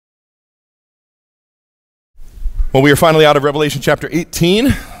Well, we are finally out of Revelation chapter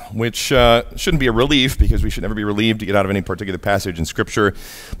 18, which shouldn't be a relief because we should never be relieved to get out of any particular passage in Scripture.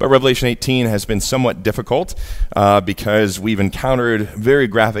 But Revelation 18 has been somewhat difficult because we've encountered very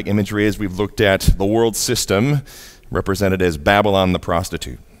graphic imagery as we've looked at the world system represented as Babylon the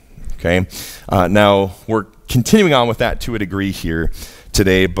prostitute. Okay, now we're continuing on with that to a degree here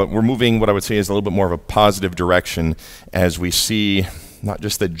today, but we're moving what I would say is a little bit more of a positive direction as we see not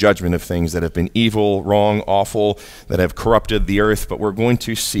just the judgment of things that have been evil, wrong, awful, that have corrupted the earth, but we're going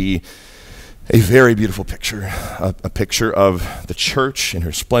to see a very beautiful picture, a picture of the church in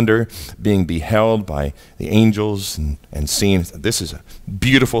her splendor being beheld by the angels and seen. This is a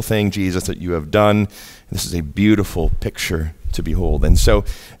beautiful thing, Jesus, that you have done. This is a beautiful picture to behold. And so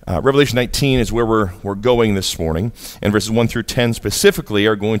Revelation 19 is where we're going this morning, and verses 1 through 10 specifically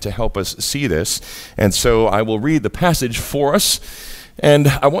are going to help us see this. And so I will read the passage for us. And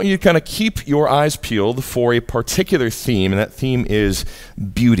I want you to kind of keep your eyes peeled for a particular theme, and that theme is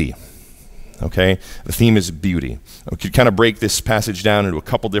beauty. Okay? The theme is beauty. We could kind of break this passage down into a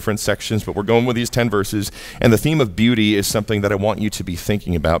couple different sections, but we're going with these 10 verses. And the theme of beauty is something that I want you to be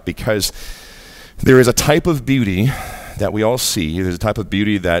thinking about because there is a type of beauty that we all see. There's a type of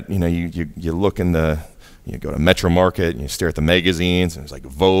beauty that, you look in you go to Metro Market and you stare at the magazines, and it's like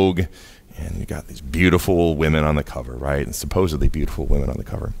Vogue. And you got these beautiful women on the cover, right? And supposedly beautiful women on the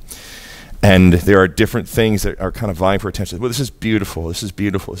cover. And there are different things that are kind of vying for attention. Well, this is beautiful, this is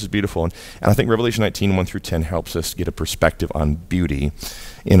beautiful, this is beautiful. And I think Revelation 19, 1 through 10 helps us get a perspective on beauty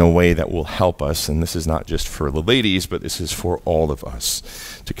in a way that will help us. And this is not just for the ladies, but this is for all of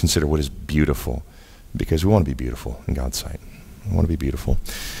us to consider what is beautiful. Because we want to be beautiful in God's sight. We want to be beautiful.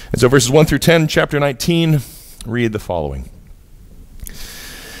 And so verses 1 through 10, chapter 19, read the following.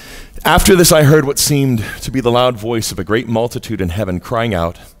 After this I heard what seemed to be the loud voice of a great multitude in heaven crying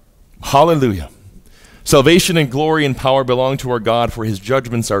out, Hallelujah! Salvation and glory and power belong to our God, for his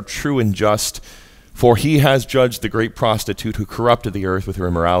judgments are true and just. For he has judged the great prostitute who corrupted the earth with her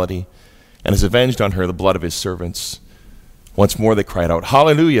immorality, and has avenged on her the blood of his servants. Once more they cried out,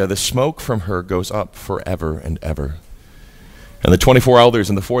 Hallelujah! The smoke from her goes up forever and ever. And the 24 elders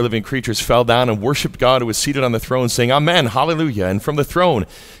and the 4 living creatures fell down and worshipped God who was seated on the throne, saying, Amen, hallelujah. And from the throne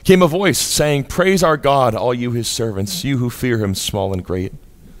came a voice saying, Praise our God, all you his servants, you who fear him, small and great.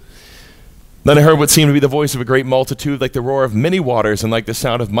 Then I heard what seemed to be the voice of a great multitude, like the roar of many waters, and like the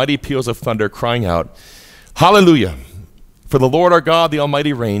sound of mighty peals of thunder, crying out, Hallelujah! For the Lord our God, the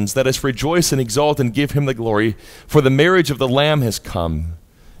Almighty, reigns. Let us rejoice and exult and give him the glory. For the marriage of the Lamb has come,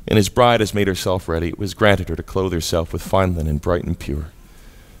 and his bride has made herself ready. It was granted her to clothe herself with fine linen, bright and pure.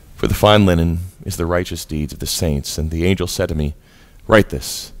 For the fine linen is the righteous deeds of the saints. And the angel said to me, Write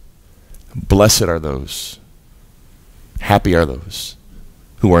this, Blessed are those, happy are those,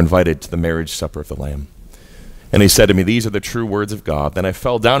 who are invited to the marriage supper of the Lamb. And he said to me, These are the true words of God. Then I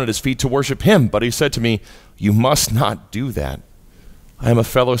fell down at his feet to worship him. But he said to me, You must not do that. I am a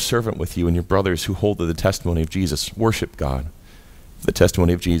fellow servant with you and your brothers who hold to the testimony of Jesus. Worship God. The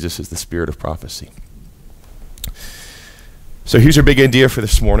testimony of Jesus is the spirit of prophecy. So here's your big idea for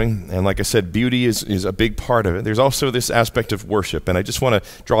this morning. And like I said, beauty is a big part of it. There's also this aspect of worship. And I just want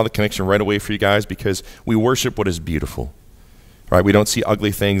to draw the connection right away for you guys because we worship what is beautiful. Right? We don't see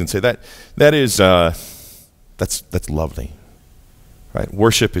ugly things and say that's lovely. Right?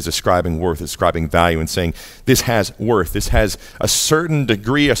 Worship is ascribing worth, ascribing value, and saying this has worth. This has a certain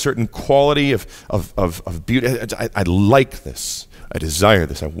degree, a certain quality of beauty. I like this. I desire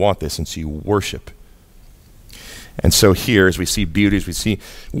this. I want this. And so you worship. And so here, as we see beauty, as we see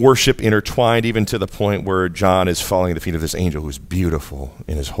worship intertwined, even to the point where John is falling at the feet of this angel who's beautiful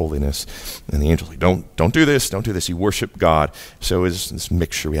in his holiness. And the angel's like, don't do this, don't do this. You worship God. So is this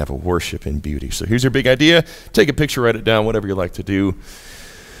mixture. We have a worship and beauty. So here's your big idea. Take a picture, write it down, whatever you like to do.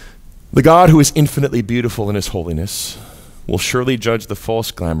 The God who is infinitely beautiful in his holiness will surely judge the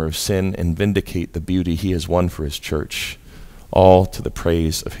false glamour of sin and vindicate the beauty he has won for his church, all to the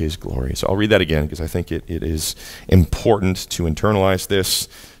praise of his glory. So I'll read that again because I think it is important to internalize this.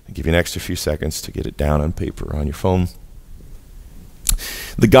 I'll give you an extra few seconds to get it down on paper or on your phone.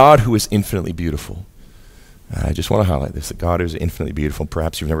 The God who is infinitely beautiful. I just want to highlight this. The God who is infinitely beautiful.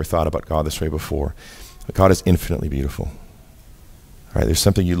 Perhaps you've never thought about God this way before. But God is infinitely beautiful. All right, there's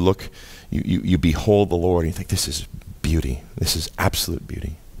something you look, you behold the Lord and you think, this is beauty. This is absolute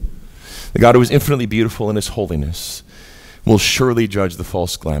beauty. The God who is infinitely beautiful in his holiness will surely judge the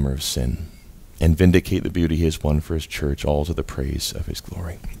false glamour of sin and vindicate the beauty he has won for his church, all to the praise of his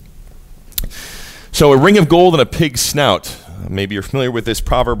glory. So a ring of gold and a pig's snout. Maybe you're familiar with this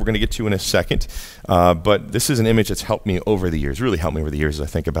proverb we're going to get to in a second, but this is an image that's helped me over the years, really helped me over the years as I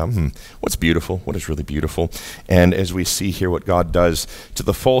think about what's beautiful, what is really beautiful. And as we see here what God does to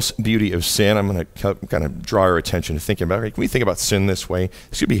the false beauty of sin, I'm going to kind of draw our attention to thinking about, can we think about sin this way?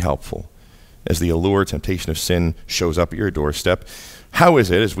 This could be helpful as the allure, temptation of sin shows up at your doorstep. How is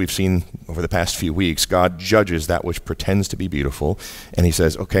it, as we've seen over the past few weeks, God judges that which pretends to be beautiful, and he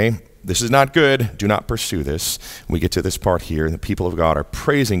says, okay, this is not good, do not pursue this. We get to this part here, and the people of God are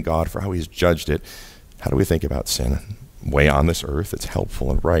praising God for how he's judged it. How do we think about sin? Way on this earth, it's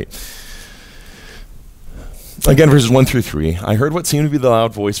helpful and right. Again, verses 1 through 3, I heard what seemed to be the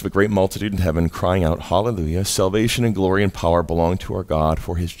loud voice of a great multitude in heaven crying out, Hallelujah, salvation and glory and power belong to our God,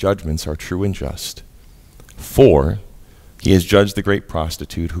 for his judgments are true and just. For he has judged the great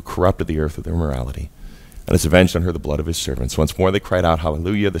prostitute who corrupted the earth with her immorality, and has avenged on her the blood of his servants. Once more they cried out,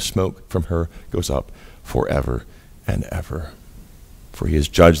 Hallelujah, the smoke from her goes up forever and ever. For he has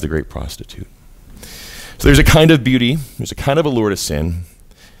judged the great prostitute. So there's a kind of beauty, there's a kind of allure to sin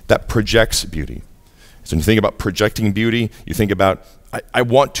that projects beauty. So when you think about projecting beauty, you think about, I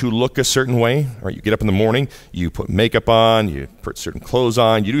want to look a certain way. Right? You get up in the morning, you put makeup on, you put certain clothes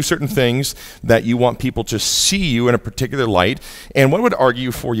on, you do certain things that you want people to see you in a particular light. And what I would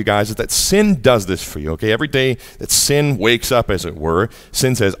argue for you guys is that sin does this for you. Okay, every day that sin wakes up, as it were,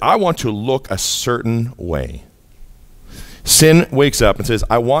 sin says, I want to look a certain way. Sin wakes up and says,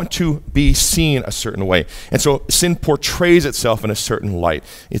 I want to be seen a certain way. And so sin portrays itself in a certain light.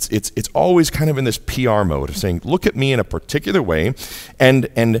 It's always kind of in this PR mode of saying, look at me in a particular way, and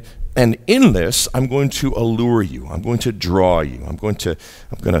in this, I'm going to allure you. I'm going to draw you. I'm going to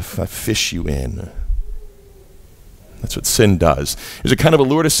fish you in. That's what sin does. There's a kind of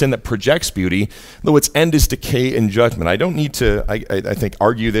allure to sin that projects beauty, though its end is decay and judgment. I don't need to, I think,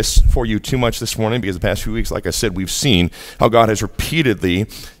 argue this for you too much this morning, because the past few weeks, like I said, we've seen how God has repeatedly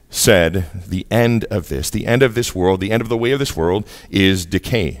said the end of this world, the end of the way of this world is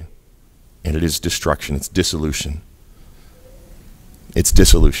decay, and it is destruction, it's dissolution. It's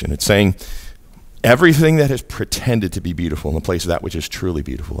dissolution. It's saying, everything that has pretended to be beautiful in the place of that which is truly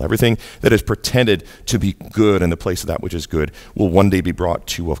beautiful, everything that has pretended to be good in the place of that which is good, will one day be brought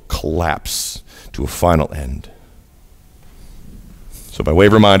to a collapse, to a final end. So by way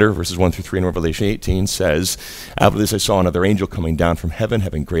of reminder, verses 1 through 3 in Revelation 18 says, after this I saw another angel coming down from heaven,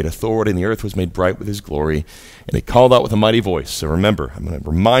 having great authority, and the earth was made bright with his glory. And he called out with a mighty voice. So remember, I'm going to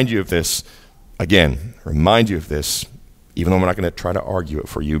remind you of this again, even though we're not going to try to argue it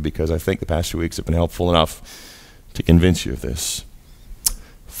for you, because I think the past 2 weeks have been helpful enough to convince you of this.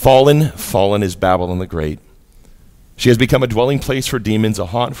 Fallen, fallen is Babylon the Great. She has become a dwelling place for demons, a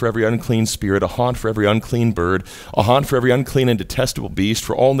haunt for every unclean spirit, a haunt for every unclean bird, a haunt for every unclean and detestable beast.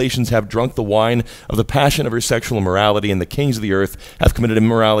 For all nations have drunk the wine of the passion of her sexual immorality, and the kings of the earth have committed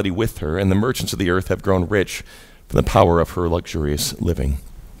immorality with her, and the merchants of the earth have grown rich from the power of her luxurious living.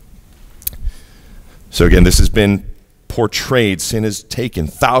 So again, this has been portrayed. Sin has taken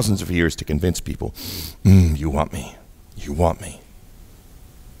thousands of years to convince people, you want me, you want me.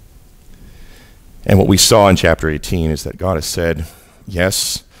 And what we saw in chapter 18 is that God has said,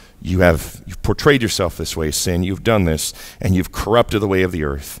 yes, you've portrayed yourself this way, sin, you've done this, and you've corrupted the way of the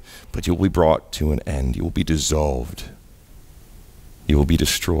earth, but you will be brought to an end. You will be dissolved. You will be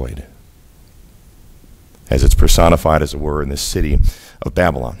destroyed, as it's personified, as it were, in this city of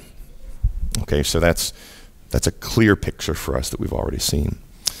Babylon. Okay, so that's a clear picture for us that we've already seen.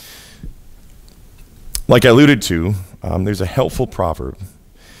 Like I alluded to, there's a helpful proverb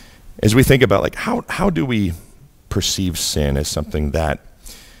as we think about, like, how do we perceive sin as something that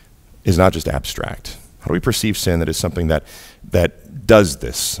is not just abstract? How do we perceive sin that is something that does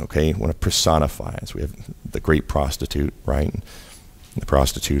this, okay, when it personifies? We have the great prostitute, right? The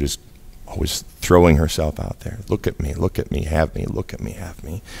prostitute is always throwing herself out there. Look at me, have me, look at me, have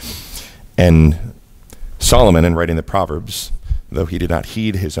me. And Solomon, in writing the Proverbs, though he did not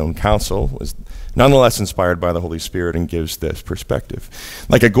heed his own counsel, was nonetheless inspired by the Holy Spirit and gives this perspective.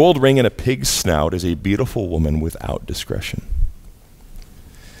 Like a gold ring in a pig's snout is a beautiful woman without discretion.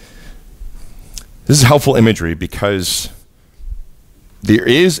 This is helpful imagery because there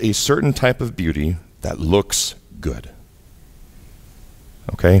is a certain type of beauty that looks good.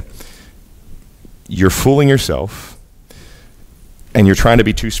 Okay? You're fooling yourself and you're trying to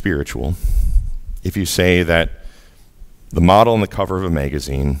be too spiritual if you say that the model on the cover of a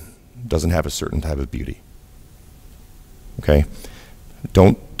magazine doesn't have a certain type of beauty. Okay?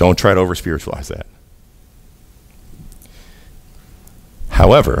 Don't try to over-spiritualize that.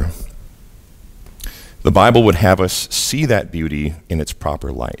 However, the Bible would have us see that beauty in its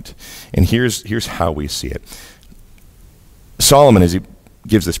proper light. And here's how we see it. Solomon, as he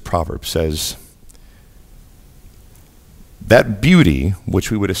gives this proverb, says, that beauty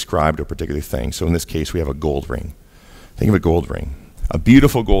which we would ascribe to a particular thing, so in this case we have a gold ring. Think of a gold ring, a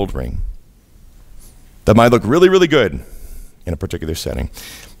beautiful gold ring that might look really, really good in a particular setting.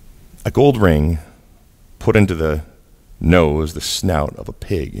 A gold ring put into the nose, the snout of a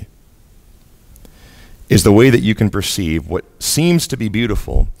pig, is the way that you can perceive what seems to be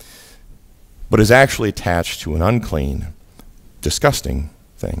beautiful, but is actually attached to an unclean, disgusting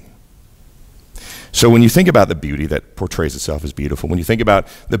thing. So when you think about the beauty that portrays itself as beautiful, when you think about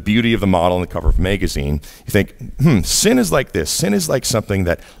the beauty of the model on the cover of a magazine, you think, sin is like this. Sin is like something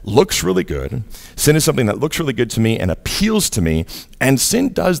that looks really good. Sin is something that looks really good to me and appeals to me, and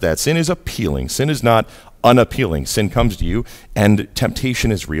sin does that. Sin is appealing. Sin is not unappealing. Sin comes to you, and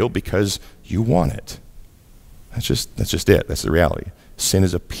temptation is real because you want it. That's just it. That's the reality. Sin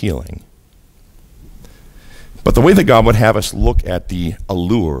is appealing. But the way that God would have us look at the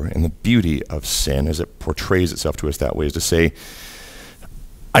allure and the beauty of sin as it portrays itself to us that way is to say,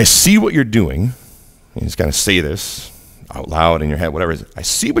 I see what you're doing. You just kind of say this out loud in your head, whatever it is. I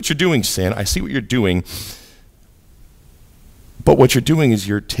see what you're doing, sin. I see what you're doing. But what you're doing is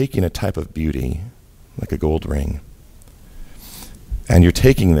you're taking a type of beauty, like a gold ring, and you're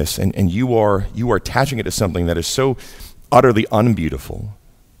taking this and you are attaching it to something that is so utterly unbeautiful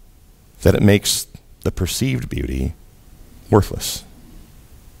that it makes the perceived beauty worthless.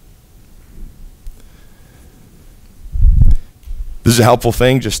 This is a helpful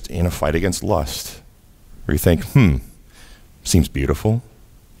thing just in a fight against lust, where you think, seems beautiful,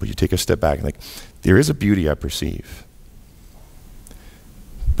 but you take a step back and think, there is a beauty I perceive,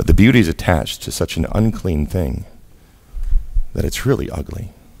 but the beauty is attached to such an unclean thing that it's really ugly.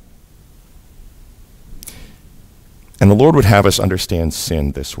 And the Lord would have us understand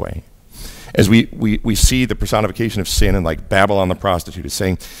sin this way. As we see the personification of sin, and like Babylon the prostitute is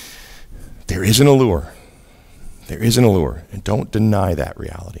saying, there is an allure. There is an allure. And don't deny that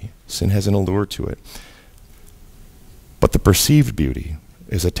reality. Sin has an allure to it. But the perceived beauty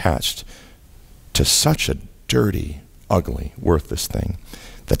is attached to such a dirty, ugly, worthless thing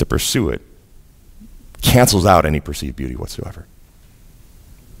that to pursue it cancels out any perceived beauty whatsoever.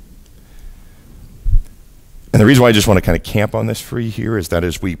 And the reason why I just want to kind of camp on this for you here is that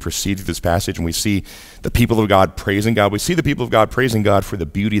as we proceed through this passage and we see the people of God praising God, we see the people of God praising God for the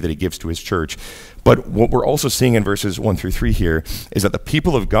beauty that he gives to his church. But what we're also seeing in verses 1 through 3 here is that the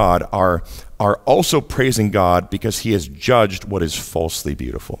people of God are also praising God because he has judged what is falsely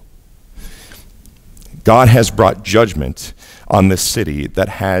beautiful. God has brought judgment on this city that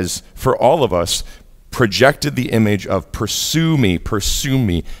has, for all of us, projected the image of pursue me,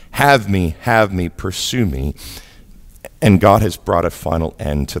 have me, pursue me. And God has brought a final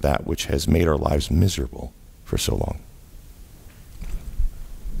end to that which has made our lives miserable for so long.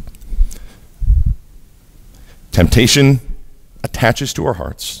 Temptation attaches to our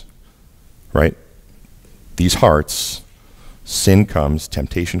hearts, right? These hearts, sin comes,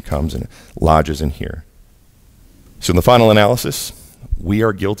 temptation comes, and it lodges in here. So in the final analysis, we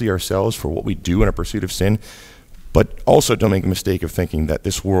are guilty ourselves for what we do in our pursuit of sin, but also don't make the mistake of thinking that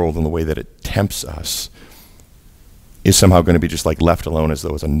this world and the way that it tempts us is somehow going to be just like left alone as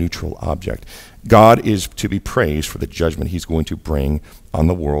though it's a neutral object. God is to be praised for the judgment he's going to bring on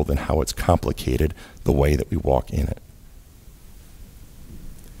the world and how it's complicated the way that we walk in it.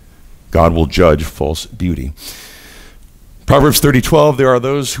 God will judge false beauty. Proverbs 30:12, there are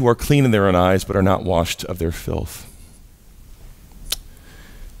those who are clean in their own eyes but are not washed of their filth.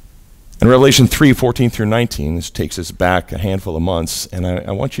 In Revelation 3:14 through 19, this takes us back a handful of months, and I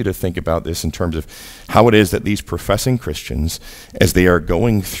want you to think about this in terms of how it is that these professing Christians, as they are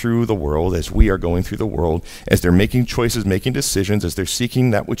going through the world, as we are going through the world, as they're making choices, making decisions, as they're seeking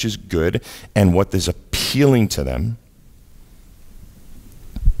that which is good and what is appealing to them,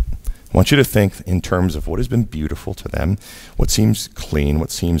 I want you to think in terms of what has been beautiful to them, what seems clean, what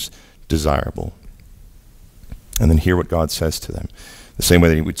seems desirable, and then hear what God says to them. The same way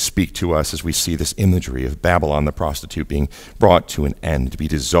that he would speak to us as we see this imagery of Babylon the prostitute being brought to an end, to be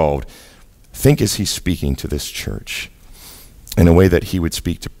dissolved. Think as he's speaking to this church in a way that he would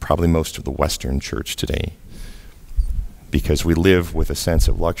speak to probably most of the Western church today. Because we live with a sense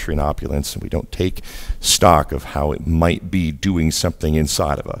of luxury and opulence, and we don't take stock of how it might be doing something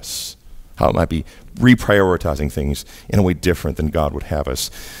inside of us, how it might be reprioritizing things in a way different than God would have us.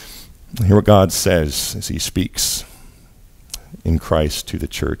 Hear what God says as he speaks in Christ to the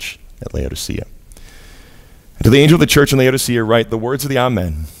church at Laodicea. And to the angel of the church in Laodicea write the words of the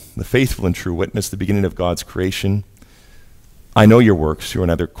Amen, the faithful and true witness, the beginning of God's creation. I know your works, you are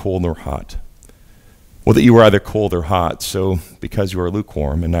neither cold nor hot. Well, that you are either cold or hot, so because you are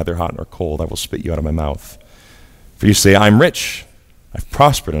lukewarm and neither hot nor cold, I will spit you out of my mouth. For you say, I'm rich, I've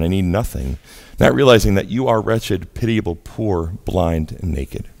prospered, and I need nothing, not realizing that you are wretched, pitiable, poor, blind, and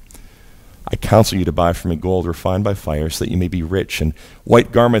naked. I counsel you to buy from me gold refined by fire, so that you may be rich, and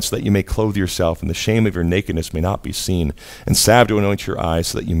white garments, so that you may clothe yourself, and the shame of your nakedness may not be seen, and salve to anoint your eyes,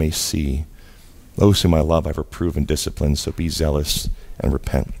 so that you may see. Those whom I love I have reproved and disciplined, so be zealous and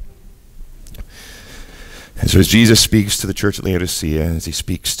repent. And so as Jesus speaks to the church at Laodicea, as he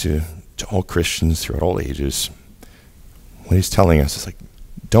speaks to all Christians throughout all ages, what he's telling us is like,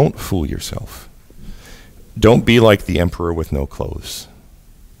 don't fool yourself. Don't be like the emperor with no clothes.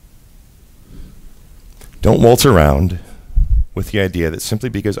 Don't waltz around with the idea that simply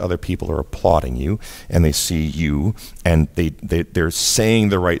because other people are applauding you and they see you and they're saying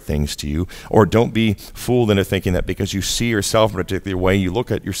the right things to you, or don't be fooled into thinking that because you see yourself in a particular way, you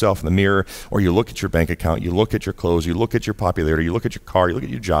look at yourself in the mirror, or you look at your bank account, you look at your clothes, you look at your popularity, you look at your car, you look at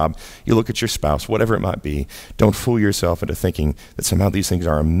your job, you look at your spouse, whatever it might be. Don't fool yourself into thinking that somehow these things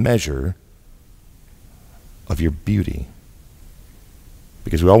are a measure of your beauty.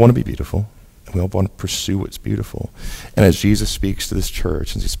 Because we all want to be beautiful. We all want to pursue what's beautiful. And as Jesus speaks to this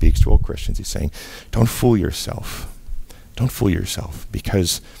church, as he speaks to all Christians, he's saying, don't fool yourself. Don't fool yourself,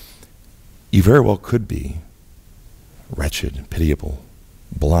 because you very well could be wretched, pitiable,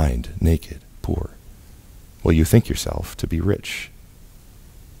 blind, naked, poor. Well, you think yourself to be rich.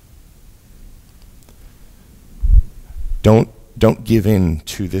 Don't give in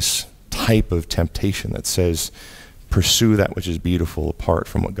to this type of temptation that says, pursue that which is beautiful apart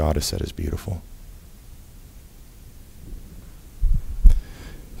from what God has said is beautiful.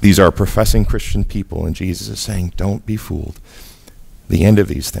 These are professing Christian people, and Jesus is saying, don't be fooled. The end of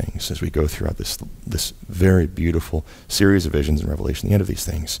these things, as we go throughout this very beautiful series of visions in Revelation, the end of these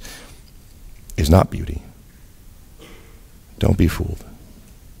things is not beauty. Don't be fooled.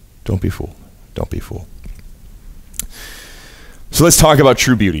 Don't be fooled. Don't be fooled. So let's talk about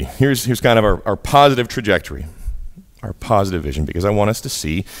true beauty. Here's kind of our positive trajectory. Our positive vision, because I want us to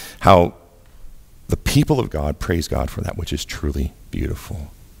see how the people of God praise God for that which is truly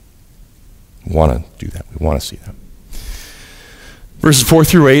beautiful. We want to do that. We want to see that. Verses 4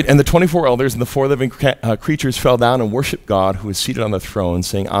 through 8, and the 24 elders and the four living creatures fell down and worshiped God who is seated on the throne,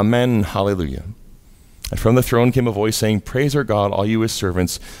 saying, Amen, hallelujah. And from the throne came a voice saying, Praise our God, all you his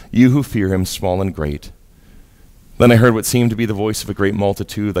servants, you who fear him, small and great. Then I heard what seemed to be the voice of a great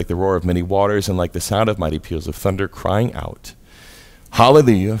multitude, like the roar of many waters, and like the sound of mighty peals of thunder, crying out,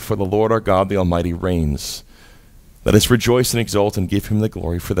 Hallelujah, for the Lord our God, the Almighty, reigns. Let us rejoice and exult and give him the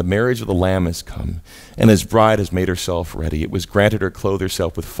glory, for the marriage of the Lamb is come, and his bride has made herself ready. It was granted her clothe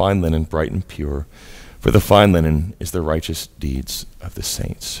herself with fine linen, bright and pure, for the fine linen is the righteous deeds of the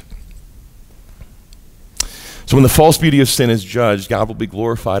saints. So when the false beauty of sin is judged, God will be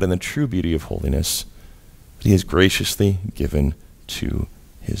glorified in the true beauty of holiness that he has graciously given to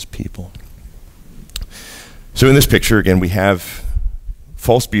his people. So in this picture, again, we have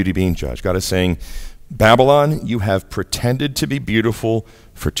false beauty being judged. God is saying, Babylon, you have pretended to be beautiful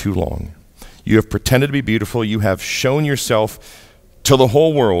for too long. You have pretended to be beautiful. You have shown yourself to the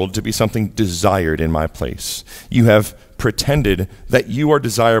whole world to be something desired in my place. You have pretended that you are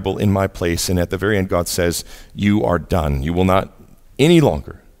desirable in my place, and at the very end, God says, you are done. You will not any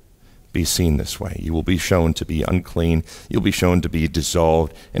longer be seen this way. You will be shown to be unclean. You'll be shown to be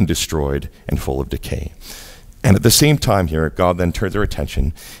dissolved and destroyed and full of decay. And at the same time here, God then turns our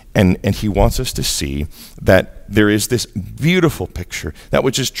attention, and he wants us to see that there is this beautiful picture, that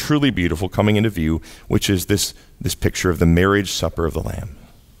which is truly beautiful, coming into view, which is this picture of the marriage supper of the Lamb.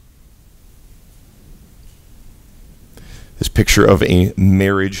 This picture of a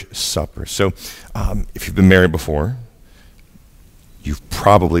marriage supper. So if you've been married before, you've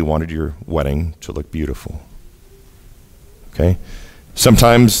probably wanted your wedding to look beautiful. Okay?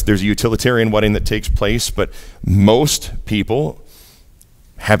 Sometimes there's a utilitarian wedding that takes place, but most people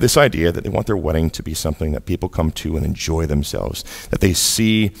have this idea that they want their wedding to be something that people come to and enjoy themselves, that they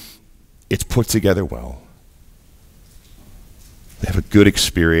see it's put together well. They have a good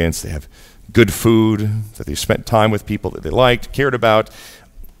experience, they have good food, that they spent time with people that they liked, cared about,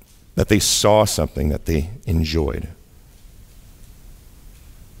 that they saw something that they enjoyed.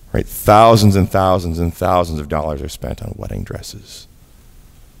 Right? Thousands and thousands and thousands of dollars are spent on wedding dresses.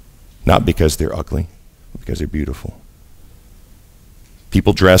 Not because they're ugly, but because they're beautiful.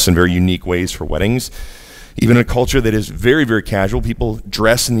 People dress in very unique ways for weddings. Even in a culture that is very, very casual, people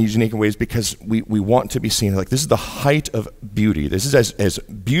dress in these unique ways because we want to be seen like this is the height of beauty. This is as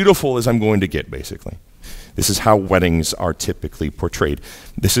beautiful as I'm going to get, basically. This is how weddings are typically portrayed.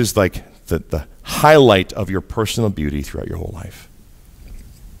 This is like the highlight of your personal beauty throughout your whole life.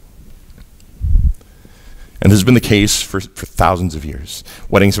 And this has been the case for thousands of years.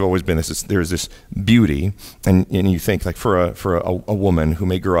 Weddings have always been this. There's this beauty, and you think like for a woman who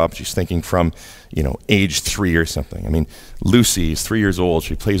may grow up, she's thinking from age 3 or something. I mean, Lucy is 3 years old.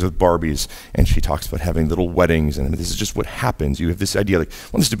 She plays with Barbies, and she talks about having little weddings, and this is just what happens. You have this idea like, I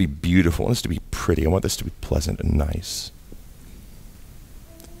want this to be beautiful. I want this to be pretty. I want this to be pleasant and nice.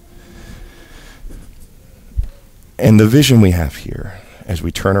 And the vision we have here, as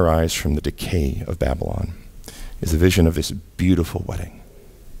we turn our eyes from the decay of Babylon, is the vision of this beautiful wedding.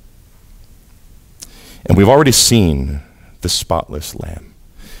 And we've already seen the spotless Lamb.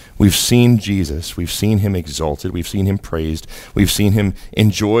 We've seen Jesus. We've seen him exalted. We've seen him praised. We've seen him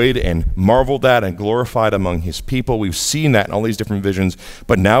enjoyed and marveled at and glorified among his people. We've seen that in all these different visions.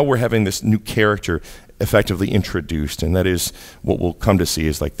 But now we're having this new character effectively introduced, and that is what we'll come to see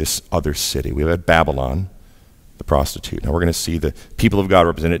is like this other city. We have Babylon, the prostitute. Now we're going to see the people of God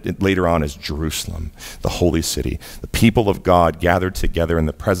represented later on as Jerusalem, the holy city. The people of God gathered together in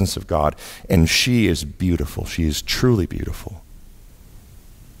the presence of God, and she is beautiful. She is truly beautiful.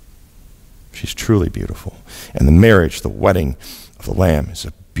 She's truly beautiful. And the marriage, the wedding of the Lamb, is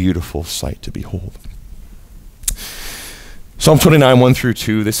a beautiful sight to behold. Psalm 29, 1 through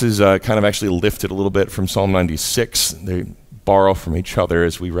 2, this is kind of actually lifted a little bit from Psalm 96. They borrow from each other,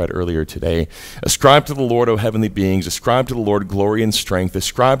 as we read earlier today. Ascribe to the Lord, O heavenly beings. Ascribe to the Lord glory and strength.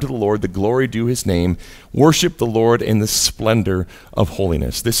 Ascribe to the Lord the glory due his name. Worship the Lord in the splendor of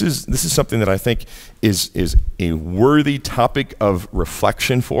holiness. This is something that I think is a worthy topic of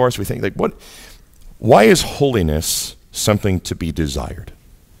reflection for us. We think, like, why is holiness something to be desired?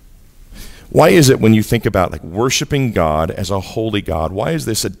 Why is it when you think about like worshiping God as a holy God, why is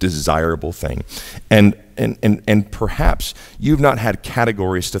this a desirable thing? And perhaps you've not had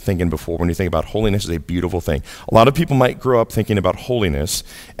categories to think in before when you think about holiness as a beautiful thing. A lot of people might grow up thinking about holiness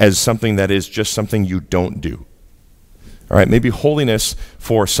as something that is just something you don't do. All right, maybe holiness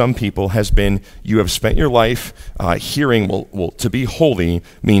for some people has been you have spent your life hearing, well, to be holy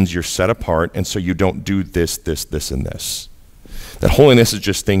means you're set apart, and so you don't do this, this, this, and this. That holiness is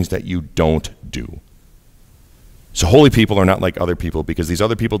just things that you don't do. So holy people are not like other people because these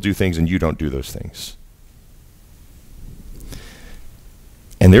other people do things and you don't do those things.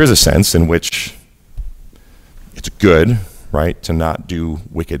 And there is a sense in which it's good, right, to not do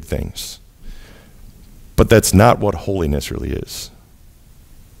wicked things. But that's not what holiness really is.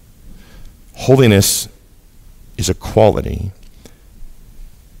 Holiness is a quality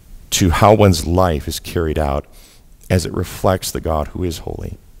to how one's life is carried out as it reflects the God who is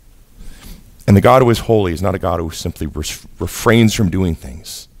holy. And the God who is holy is not a God who simply refrains from doing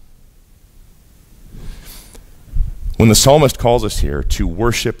things. When the psalmist calls us here to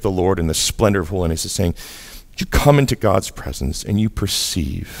worship the Lord in the splendor of holiness, he's saying, you come into God's presence and you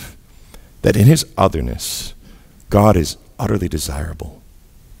perceive that in his otherness, God is utterly desirable.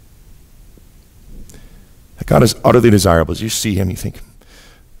 That God is utterly desirable. As you see him, you think,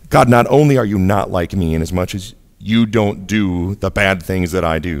 God, not only are you not like me in as much as you don't do the bad things that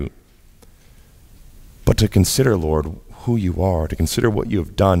I do, but to consider, Lord, who you are, to consider what you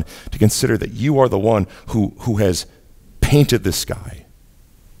have done, to consider that you are the one who has painted the sky.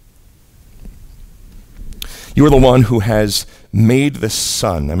 You are the one who has made the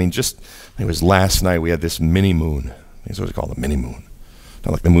sun. I mean, it was last night we had this mini moon. That's what it's called, a mini moon.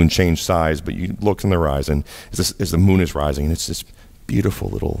 Not like the moon changed size, but you look on the horizon as the moon is rising, and it's this beautiful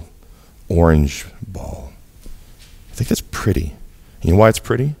little orange ball. I think that's pretty. You know why it's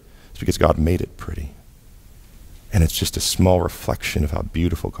pretty? It's because God made it pretty. And it's just a small reflection of how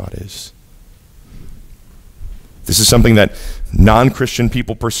beautiful God is. This is something that non-Christian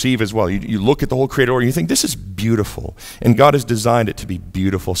people perceive as well. You look at the whole created order and you think, this is beautiful. And God has designed it to be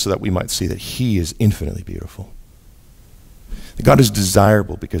beautiful so that we might see that he is infinitely beautiful. That God is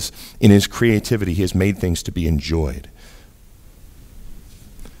desirable because in his creativity he has made things to be enjoyed.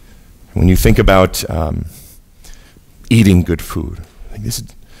 When you think about eating good food,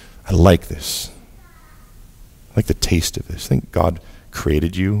 I like this. I like the taste of this. I think God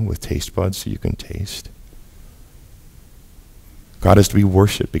created you with taste buds so you can taste. God is to be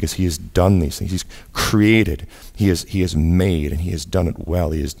worshipped because he has done these things. He's created, he has made, and he has done it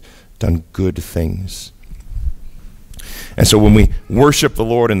well. He has done good things. And so when we worship the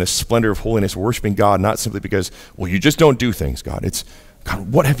Lord in the splendor of holiness, we're worshiping God not simply because, well, you just don't do things, God. It's,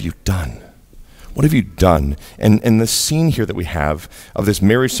 God, what have you done? What have you done? And the scene here that we have of this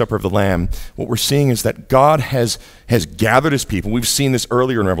marriage supper of the Lamb, what we're seeing is that God has gathered his people. We've seen this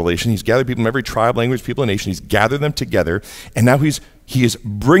earlier in Revelation. He's gathered people from every tribe, language, people, and nation. He's gathered them together, and now he is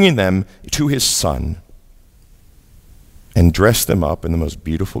bringing them to his Son and dressed them up in the most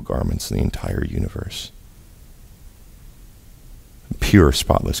beautiful garments in the entire universe. Pure,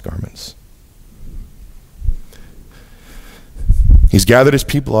 spotless garments. He's gathered his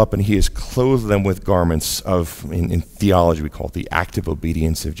people up and he has clothed them with garments of, in theology we call it the active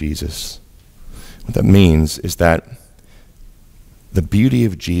obedience of Jesus. What that means is that the beauty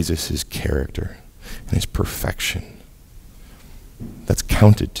of Jesus, his character and his perfection, that's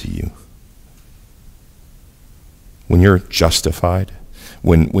counted to you. When you're justified,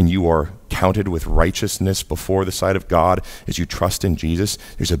 when you are counted with righteousness before the sight of God as you trust in Jesus,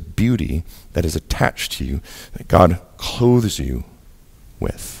 there's a beauty that is attached to you that God clothes you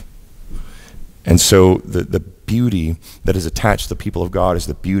with. And so the beauty that is attached to the people of God is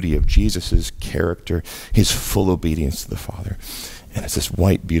the beauty of Jesus' character, his full obedience to the Father. And it's this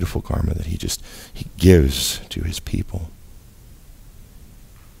white, beautiful garment that he gives to his people.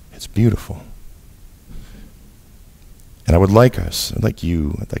 It's beautiful. And I'd like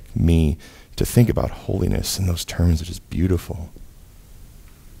you, I'd like me to think about holiness in those terms that is beautiful.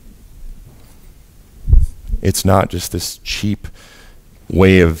 It's not just this cheap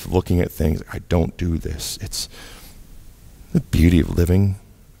way of looking at things. I don't do this. It's the beauty of living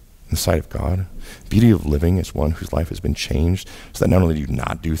in the sight of God. The beauty of living as one whose life has been changed so that not only do you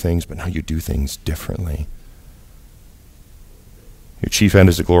not do things, but now you do things differently. Your chief end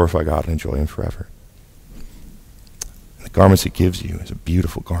is to glorify God and enjoy him forever. And the garments he gives you is a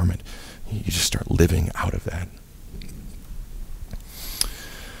beautiful garment. You just start living out of that.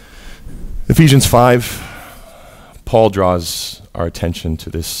 Ephesians 5, Paul draws our attention to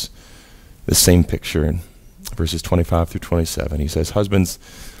this same picture in verses 25 through 27. He says, "Husbands,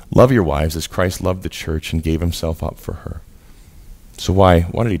 love your wives as Christ loved the church and gave himself up for her." So why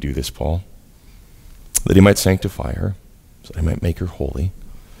did he do this, Paul? That he might sanctify her, so that he might make her holy,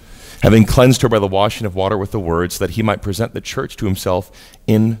 having cleansed her by the washing of water with the word, so that he might present the church to himself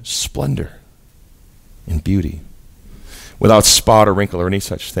in splendor, in beauty, without spot or wrinkle or any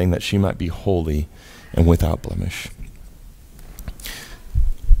such thing, that she might be holy and without blemish.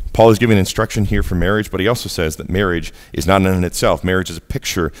 Paul is giving instruction here for marriage, but he also says that marriage is not in itself. Marriage is a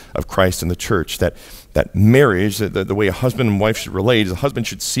picture of Christ and the church. That marriage, the way a husband and wife should relate, is a husband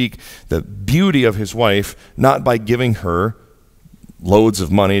should seek the beauty of his wife, not by giving her loads of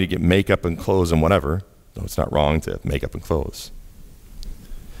money to get makeup and clothes and whatever, though it's not wrong to have makeup and clothes.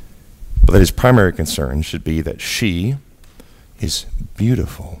 But that his primary concern should be that she is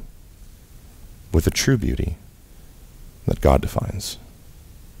beautiful with the true beauty that God defines.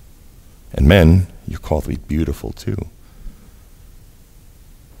 And men, you're called to be beautiful too.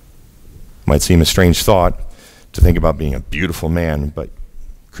 Might seem a strange thought to think about being a beautiful man, but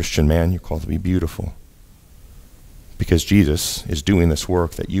Christian man, you're called to be beautiful. Because Jesus is doing this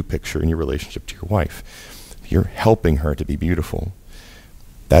work that you picture in your relationship to your wife. You're helping her to be beautiful.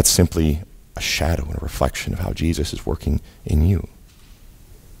 That's simply a shadow and a reflection of how Jesus is working in you.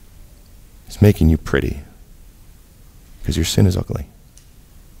 He's making you pretty because your sin is ugly.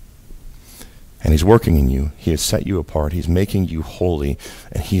 And he's working in you. He has set you apart. He's making you holy.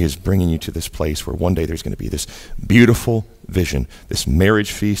 And he is bringing you to this place where one day there's going to be this beautiful vision, this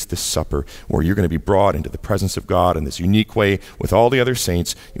marriage feast, this supper, where you're going to be brought into the presence of God in this unique way with all the other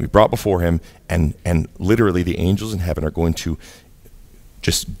saints. You'll be brought before him, and literally the angels in heaven are going to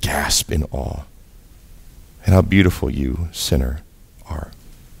just gasp in awe at how beautiful you, sinner, are.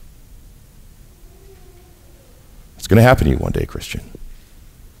 It's going to happen to you one day, Christian.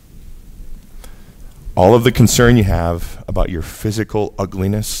 All of the concern you have about your physical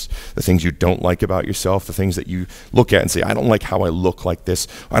ugliness, the things you don't like about yourself, the things that you look at and say, I don't like how I look like this,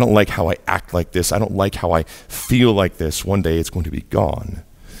 I don't like how I act like this, I don't like how I feel like this, one day it's going to be gone.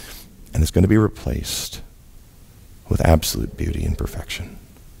 And it's going to be replaced with absolute beauty and perfection.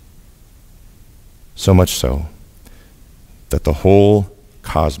 So much so that the whole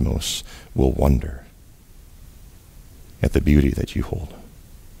cosmos will wonder at the beauty that you hold.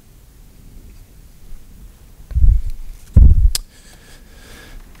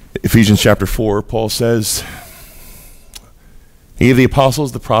 Ephesians chapter 4, Paul says, "He gave the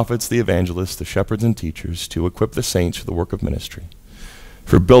apostles, the prophets, the evangelists, the shepherds and teachers to equip the saints for the work of ministry,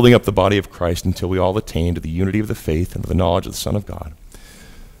 for building up the body of Christ until we all attain to the unity of the faith and of the knowledge of the Son of God,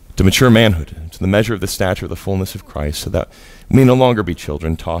 to mature manhood, to the measure of the stature of the fullness of Christ, so that we may no longer be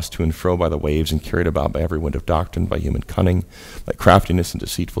children, tossed to and fro by the waves and carried about by every wind of doctrine, by human cunning, by craftiness and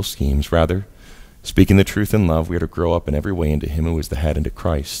deceitful schemes. Rather, Speaking the truth in love, we are to grow up in every way into him who is the head, into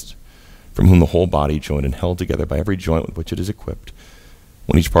Christ, from whom the whole body, joined and held together by every joint with which it is equipped,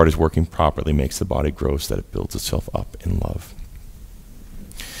 when each part is working properly, makes the body grow so that it builds itself up in love.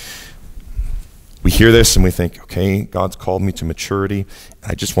 We hear this and we think, okay, God's called me to maturity.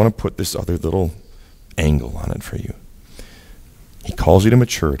 I just want to put this other little angle on it for you. He calls you to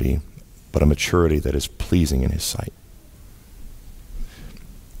maturity, but a maturity that is pleasing in his sight.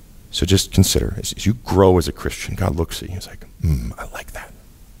 So just consider, as you grow as a Christian, God looks at you and he's like, I like that.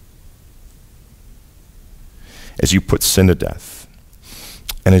 As you put sin to death,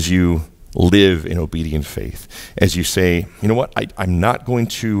 and as you live in obedient faith, as you say, you know what, I'm not going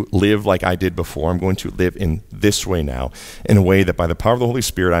to live like I did before. I'm going to live in this way now, in a way that by the power of the Holy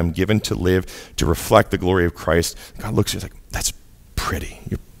Spirit, I'm given to live to reflect the glory of Christ. God looks at you and he's like, that's pretty.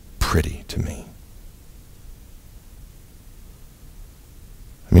 You're pretty to me.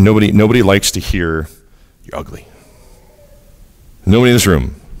 I mean, nobody likes to hear you're ugly. Nobody in this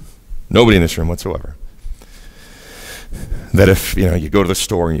room whatsoever. That if you go to the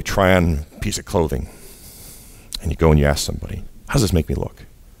store and you try on a piece of clothing, and you go and you ask somebody, how does this make me look?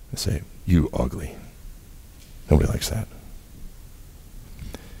 They say, you ugly. Nobody likes that.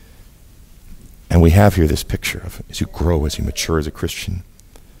 And we have here this picture of as you grow, as you mature as a Christian,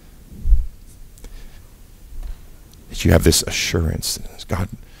 that you have this assurance that as God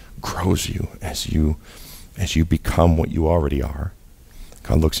grows you, as you become what you already are,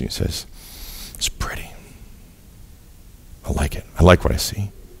 God looks at you and says, it's pretty. I like it. I like what I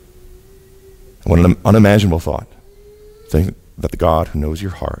see. And what an unimaginable thought. Think that the God who knows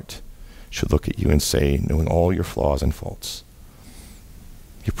your heart should look at you and say, knowing all your flaws and faults,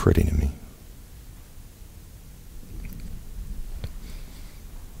 you're pretty to me.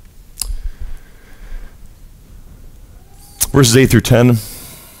 Verses 8 through 10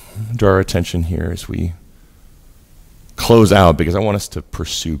 draw our attention here as we close out, because I want us to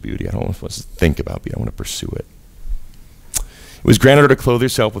pursue beauty. I don't want us to think about beauty. I want to pursue it. It was granted her to clothe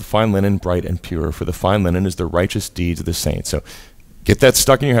herself with fine linen, bright and pure, for the fine linen is the righteous deeds of the saints. So get that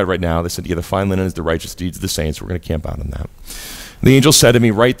stuck in your head right now. This idea, the fine linen is the righteous deeds of the saints. We're going to camp out on that. The angel said to me,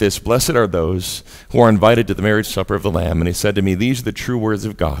 write this, blessed are those who are invited to the marriage supper of the Lamb. And he said to me, these are the true words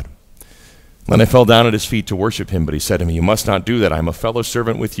of God. Then I fell down at his feet to worship him, but he said to me, you must not do that. I am a fellow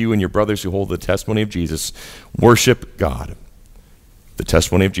servant with you and your brothers who hold the testimony of Jesus. Worship God. The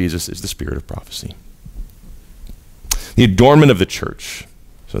testimony of Jesus is the spirit of prophecy. The adornment of the church,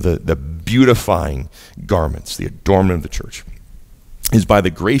 so the beautifying garments, the adornment of the church, is by the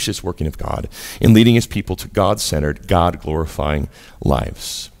gracious working of God in leading his people to God-centered, God-glorifying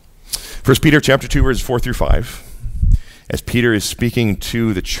lives. 1 Peter chapter 2, verses 4 through 5. As Peter is speaking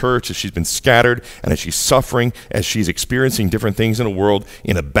to the church, as she's been scattered, and as she's suffering, as she's experiencing different things in a world,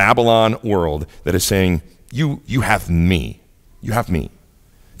 in a Babylon world that is saying, you have me. You have me.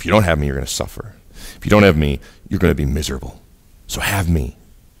 If you don't have me, you're going to suffer. If you don't have me, you're going to be miserable. So have me.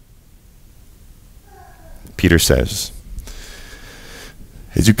 Peter says,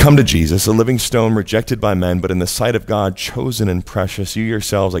 as you come to Jesus, a living stone rejected by men, but in the sight of God, chosen and precious, you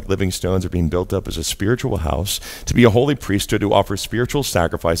yourselves, like living stones, are being built up as a spiritual house, to be a holy priesthood to offer spiritual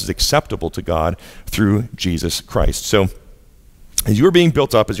sacrifices acceptable to God through Jesus Christ. So, as you're being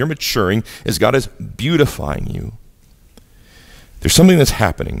built up, as you're maturing, as God is beautifying you, there's something that's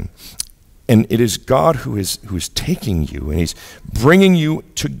happening. And it is God who is taking you, and he's bringing you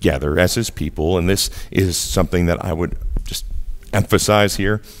together as his people. And this is something that I would just emphasize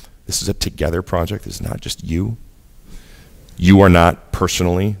here. This is a together project. This is not just you. You are not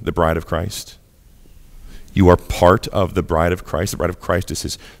personally the bride of Christ. You are part of the bride of Christ. The bride of Christ is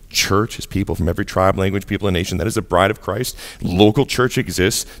his church, his people from every tribe, language, people, and nation. That is the bride of Christ. Local church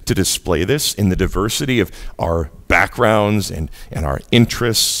exists to display this in the diversity of our backgrounds and our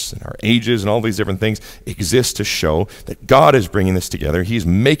interests and our ages and all these different things exist to show that God is bringing this together. He's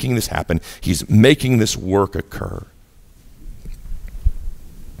making this happen. He's making this work occur.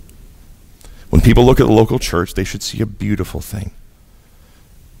 When people look at the local church, they should see a beautiful thing.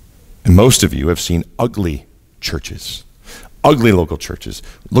 And most of you have seen ugly churches, ugly local churches.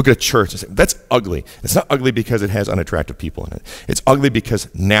 Look at a church and say, that's ugly. It's not ugly because it has unattractive people in it. It's ugly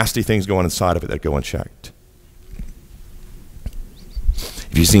because nasty things go on inside of it that go unchecked.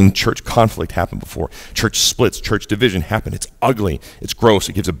 If you've seen church conflict happen before, church splits, church division happen, it's ugly, it's gross,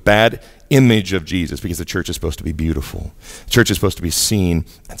 it gives a bad image of Jesus because the church is supposed to be beautiful. The church is supposed to be seen.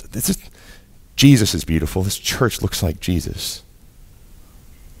 Jesus is beautiful. This church looks like Jesus.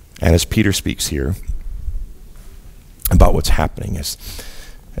 And as Peter speaks here about what's happening, as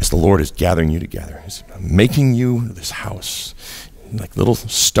the Lord is gathering you together, he's making you this house, like little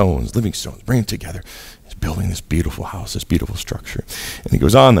stones, living stones, bring them together. He's building this beautiful house, this beautiful structure. And he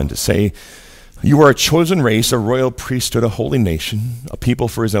goes on then to say, you are a chosen race, a royal priesthood, a holy nation, a people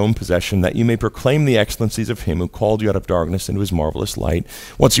for his own possession, that you may proclaim the excellencies of him who called you out of darkness into his marvelous light.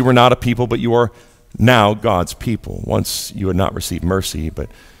 Once you were not a people, but you are now God's people. Once you had not received mercy, but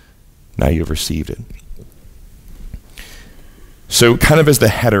now you have received it. So kind of as the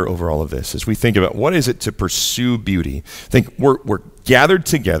header over all of this, as we think about what is it to pursue beauty, think we're gathered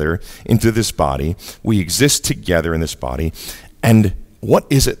together into this body. We exist together in this body. And what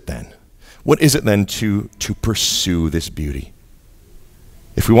is it then? What is it then to pursue this beauty?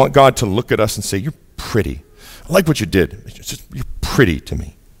 If we want God to look at us and say, you're pretty. I like what you did. You're pretty to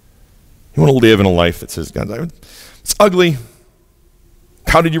me. You want to live in a life that says, God, it's ugly.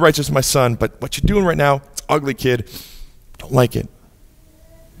 How did you righteous my son? But what you're doing right now, it's ugly, kid. Don't like it.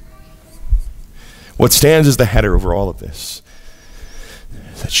 What stands as the header over all of this,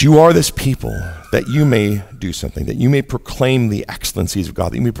 that you are this people, that you may do something, that you may proclaim the excellencies of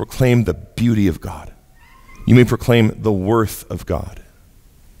God, that you may proclaim the beauty of God. You may proclaim the worth of God.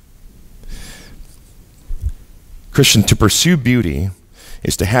 Christian, to pursue beauty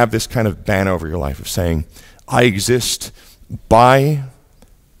is to have this kind of banner over your life of saying, I exist by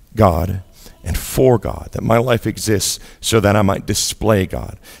God and for God, that my life exists so that I might display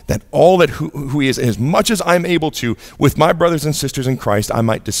God, that all that who he is, as much as I'm able to, with my brothers and sisters in Christ, I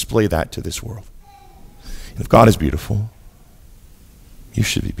might display that to this world. And if God is beautiful, you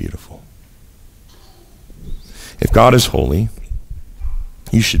should be beautiful. If God is holy,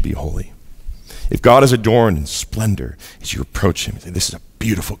 you should be holy. If God is adorned in splendor, as you approach him, you say, this is a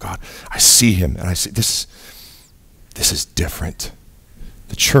beautiful God. I see him and I say, this is different.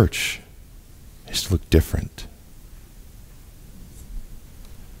 The church is to look different.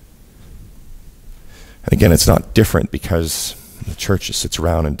 And again, it's not different because the church just sits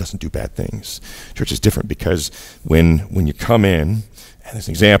around and doesn't do bad things. Church is different because when you come in, and as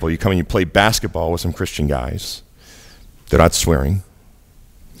an example, you come in and you play basketball with some Christian guys, they're not swearing,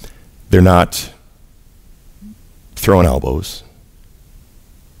 they're not throwing elbows,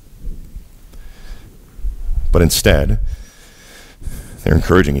 but instead, they're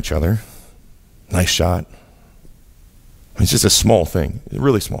encouraging each other. Nice shot. It's just a small thing, a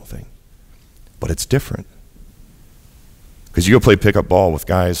really small thing. But it's different. Because you go play pickup ball with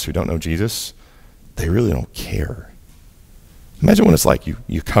guys who don't know Jesus, they really don't care. Imagine what it's like.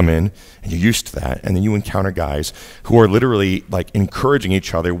 You come in and you're used to that, and then you encounter guys who are literally like encouraging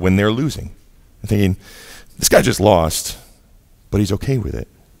each other when they're losing. And thinking, this guy just lost, but he's okay with it.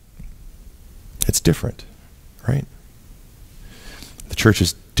 It's different, right? The church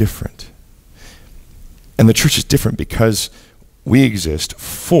is different. And the church is different because we exist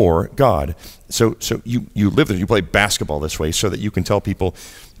for God. So you live there, you play basketball this way so that you can tell people,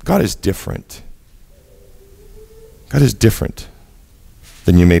 God is different. God is different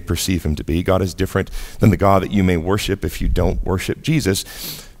than you may perceive him to be. God is different than the God that you may worship if you don't worship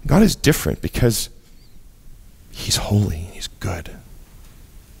Jesus. God is different because he's holy, he's good.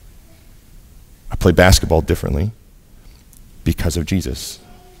 I play basketball differently because of Jesus.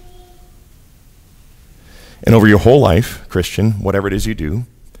 And over your whole life, Christian, whatever it is you do,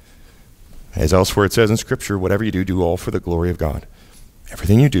 as elsewhere it says in Scripture, whatever you do, do all for the glory of God.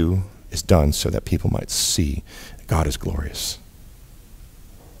 Everything you do is done so that people might see that God is glorious.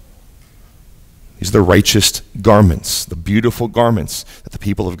 These are the righteous garments, the beautiful garments that the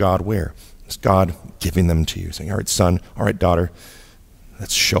people of God wear. It's God giving them to you, saying, all right, son, all right, daughter,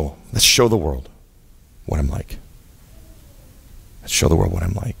 let's show the world what I'm like. Let's show the world what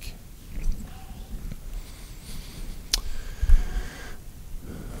I'm like.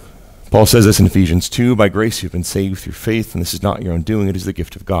 Paul says this in Ephesians 2, by grace you've been saved through faith, and this is not your own doing, it is the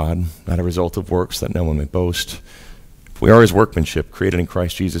gift of God, not a result of works that no one may boast. We are his workmanship, created in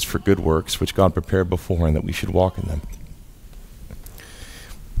Christ Jesus for good works, which God prepared beforehand that we should walk in them.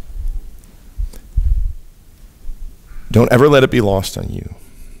 Don't ever let it be lost on you.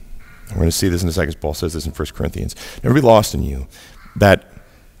 We're going to see this in a second. Paul says this in 1 Corinthians. Never be lost in you that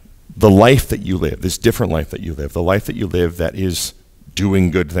the life that you live, this different life that you live, the life that you live that is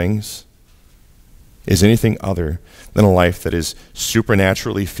doing good things, is anything other than a life that is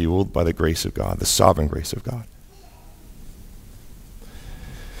supernaturally fueled by the grace of God, the sovereign grace of God.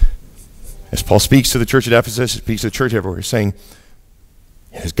 As Paul speaks to the church at Ephesus, he speaks to the church everywhere, saying,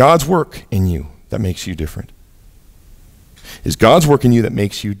 it is God's work in you that makes you different. It is God's work in you that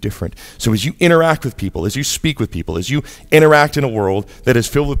makes you different. So as you interact with people, as you speak with people, as you interact in a world that is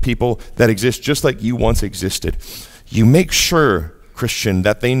filled with people that exist just like you once existed, you make sure, Christian,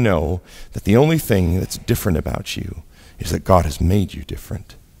 that they know that the only thing that's different about you is that God has made you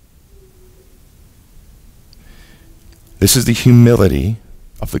different. This is the humility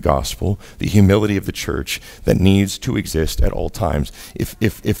of the gospel, the humility of the church that needs to exist at all times.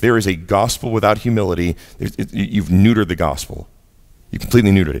 If there is a gospel without humility, you've neutered the gospel. You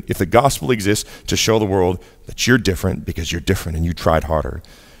completely neutered it. If the gospel exists to show the world that you're different because you're different and you tried harder,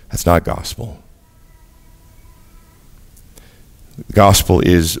 that's not gospel. The gospel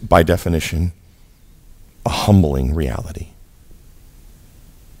is, by definition, a humbling reality.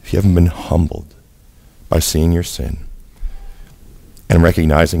 If you haven't been humbled by seeing your sin and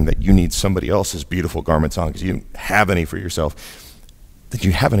recognizing that you need somebody else's beautiful garments on because you don't have any for yourself, that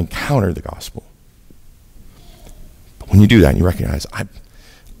you haven't encountered the gospel. But when you do that and you recognize,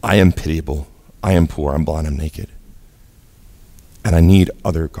 I am pitiable, I am poor, I'm blind, I'm naked, and I need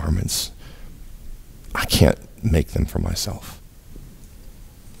other garments. I can't make them for myself.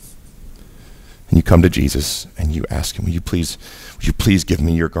 And you come to Jesus and you ask him, would you please give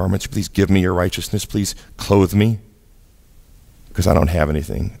me your garments? Please give me your righteousness. Please clothe me. Because I don't have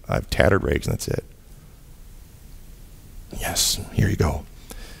anything. I have tattered rags and that's it. Yes, here you go.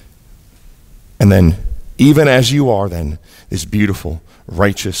 And then, even as you are then, this beautiful,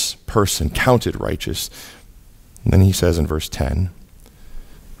 righteous person, counted righteous, and then he says in verse 10,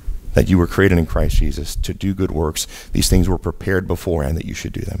 that you were created in Christ Jesus to do good works. These things were prepared beforehand that you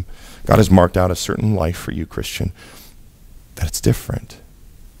should do them. God has marked out a certain life for you, Christian, that it's different.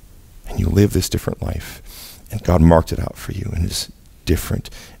 And you live this different life. And God marked it out for you, and it is different,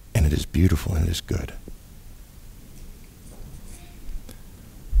 and it is beautiful, and it is good.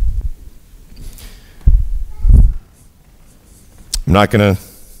 I'm not going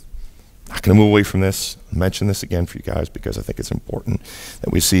to move away from this. I'll mention this again for you guys because I think it's important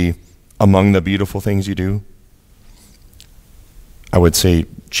that we see among the beautiful things you do, I would say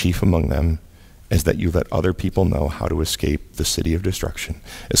chief among them is that you let other people know how to escape the city of destruction,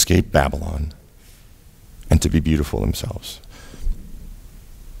 escape Babylon, and to be beautiful themselves.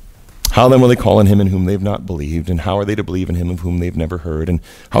 How then will they call on him in whom they've not believed? And how are they to believe in him of whom they've never heard? And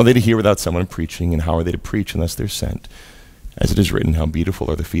how are they to hear without someone preaching? And how are they to preach unless they're sent? As it is written, how beautiful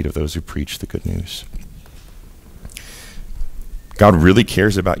are the feet of those who preach the good news. God really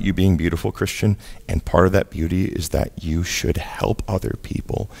cares about you being beautiful, Christian, and part of that beauty is that you should help other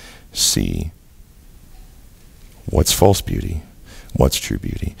people see what's false beauty, what's true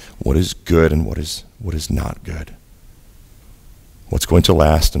beauty, what is good and what is not good, what's going to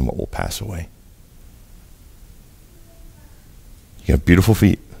last and what will pass away. You have beautiful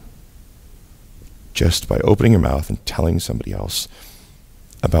feet just by opening your mouth and telling somebody else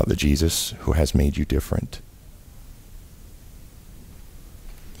about the Jesus who has made you different.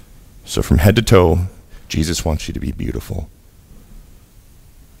 So from head to toe, Jesus wants you to be beautiful.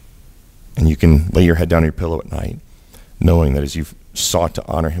 And you can lay your head down on your pillow at night, knowing that as you've sought to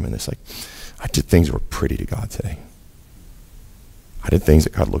honor him in this, like, I did things that were pretty to God today. I did things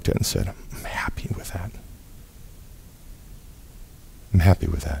that God looked at and said, I'm happy with that. I'm happy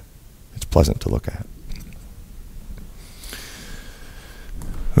with that. It's pleasant to look at.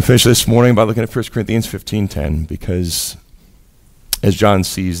 We'll finish this morning by looking at 1 Corinthians 15:10, because as John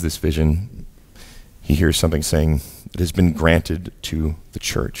sees this vision, he hears something saying it has been granted to the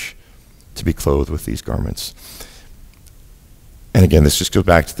church to be clothed with these garments. And again, this just goes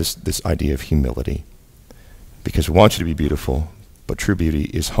back to this idea of humility, because we want you to be beautiful, but true beauty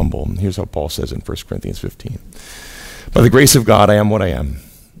is humble. And here's how Paul says in 1 Corinthians 15. By the grace of God, I am what I am,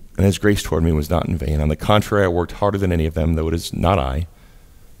 and his grace toward me was not in vain. On the contrary, I worked harder than any of them, though it is not I,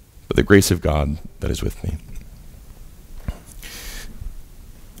 but the grace of God that is with me.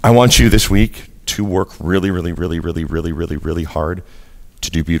 I want you this week to work really hard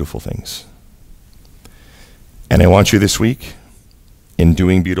to do beautiful things. And I want you this week, in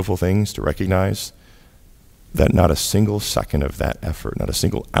doing beautiful things, to recognize that not a single second of that effort, not a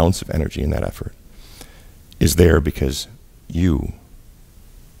single ounce of energy in that effort is there because you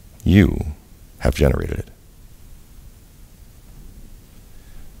have generated it.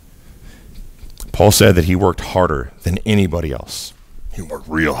 Paul said that he worked harder than anybody else. He worked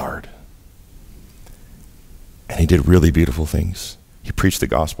real hard. And he did really beautiful things. He preached the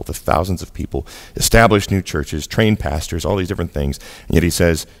gospel to thousands of people, established new churches, trained pastors, all these different things. And yet he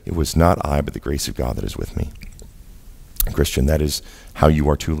says, it was not I, but the grace of God that is with me. And Christian, that is how you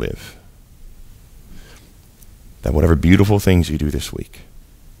are to live. That whatever beautiful things you do this week,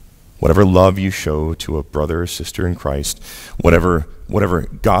 whatever love you show to a brother or sister in Christ, whatever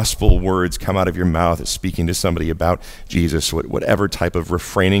gospel words come out of your mouth is speaking to somebody about Jesus, whatever type of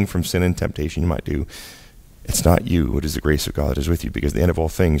refraining from sin and temptation you might do, it's not you, it is the grace of God that is with you, because at the end of all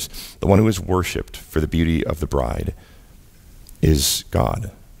things, the one who is worshipped for the beauty of the bride is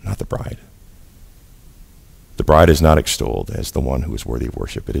God, not the bride. The bride is not extolled as the one who is worthy of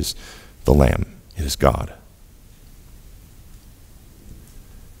worship. It is the Lamb. It is God.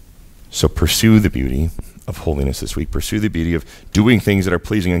 So pursue the beauty of holiness this week. Pursue the beauty of doing things that are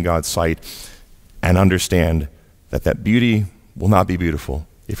pleasing in God's sight, and understand that that beauty will not be beautiful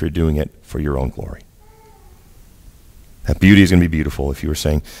if you're doing it for your own glory. That beauty is going to be beautiful if you are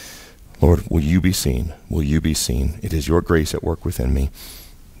saying, Lord, will you be seen? Will you be seen? It is your grace at work within me.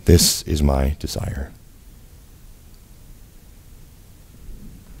 This is my desire.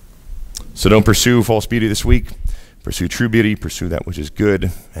 So don't pursue false beauty this week. Pursue true beauty. Pursue that which is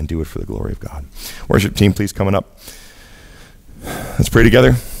good, and do it for the glory of God. Worship team, please coming up. Let's pray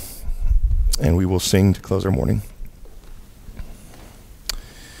together, and we will sing to close our morning.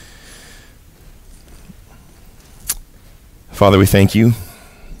 Father, we thank you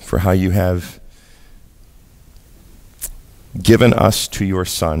for how you have given us to your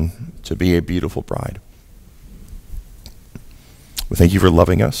Son to be a beautiful bride. We thank you for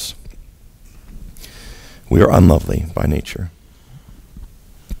loving us. We are unlovely by nature,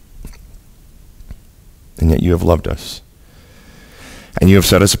 and yet you have loved us, and you have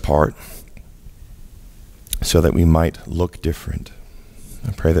set us apart so that we might look different.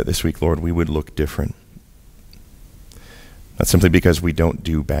 I pray that this week, Lord, we would look different. Not simply because we don't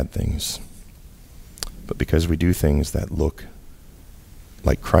do bad things, but because we do things that look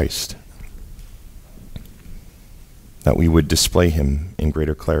like Christ. That we would display him in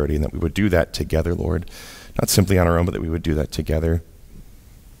greater clarity, and that we would do that together, Lord. Not simply on our own, but that we would do that together.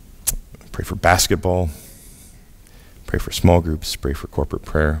 Pray for basketball. Pray for small groups. Pray for corporate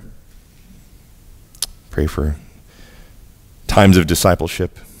prayer. Pray for times of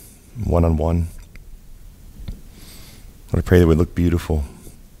discipleship, one-on-one. Lord, I pray that we look beautiful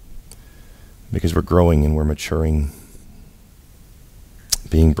because we're growing and we're maturing,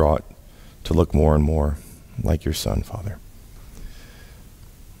 being brought to look more and more like your Son, Father.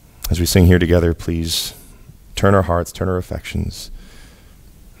 As we sing here together, please turn our hearts, turn our affections,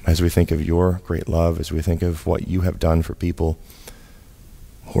 as we think of your great love, as we think of what you have done for people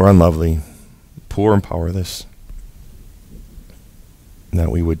who are unlovely, poor and powerless, and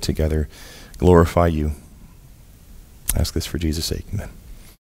that we would together glorify you. I ask this for Jesus' sake. Amen.